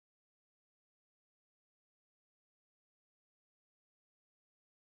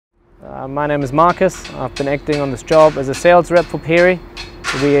My name is Marcus. I've been acting on this job as a sales rep for PERI.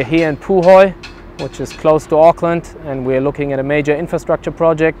 We are here in Puhoi, which is close to Auckland, and we're looking at a major infrastructure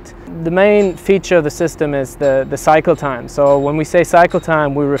project. The main feature of the system is the cycle time. So when we say cycle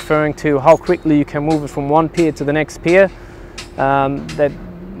time, we're referring to how quickly you can move it from one pier to the next pier. That,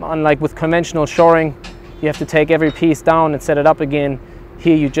 unlike with conventional shoring, you have to take every piece down and set it up again.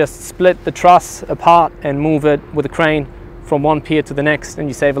 Here you just split the truss apart and move it with a crane from one pier to the next, and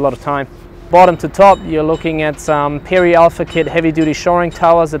you save a lot of time. Bottom to top, you're looking at some PERI ALPHAKIT heavy-duty shoring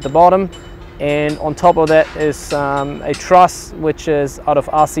towers at the bottom, and on top of that is a truss which is out of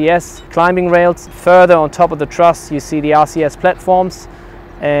RCS Climbing Rails. Further on top of the truss you see the RCS platforms,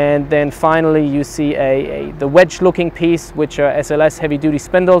 and then finally you see the wedge-looking piece, which are SLS heavy-duty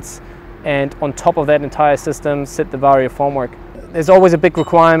spindles, and on top of that entire system sit the VARIO Formwork. There's always a big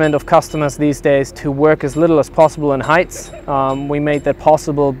requirement of customers these days to work as little as possible in heights. We made that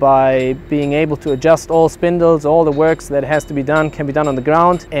possible by being able to adjust all spindles. All the works that has to be done can be done on the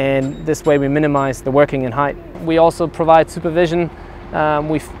ground, and this way we minimize the working in height. We also provide supervision.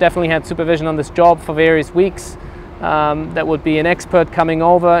 We've definitely had supervision on this job for various weeks. That would be an expert coming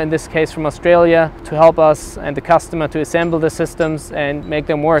over, in this case from Australia, to help us and the customer to assemble the systems and make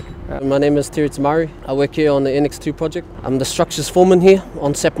them work. My name is Terry. I work here on the NX2 project. I'm the structures foreman here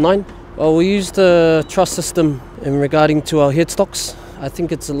on SEP 9. Well, we use the truss system in regarding to our headstocks. I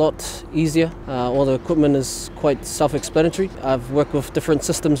think it's a lot easier. All the equipment is quite self-explanatory. I've worked with different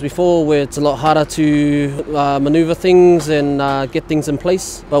systems before where it's a lot harder to maneuver things and get things in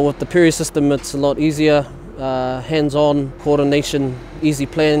place. But with the PERI system, it's a lot easier. Hands-on coordination, easy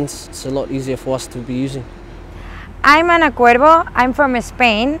plans. It's a lot easier for us to be using. I'm Ana Cuervo. I'm from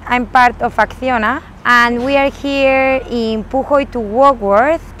Spain. I'm part of Acciona, and we are here in Puhoi to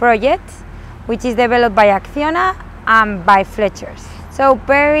Warkworth project, which is developed by Acciona and by Fletchers. So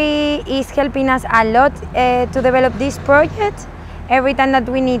PERI is helping us a lot to develop this project. Every time that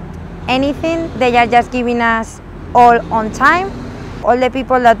we need anything, they are just giving us all on time. All the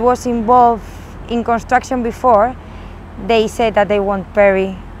people that was involved in construction before, they said that they want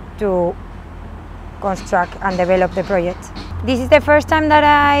PERI to construct and develop the project. This is the first time that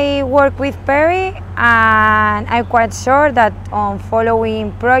I work with PERI, and I'm quite sure that on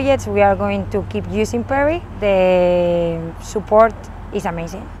following projects we are going to keep using PERI. The support is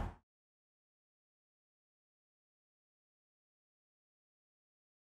amazing.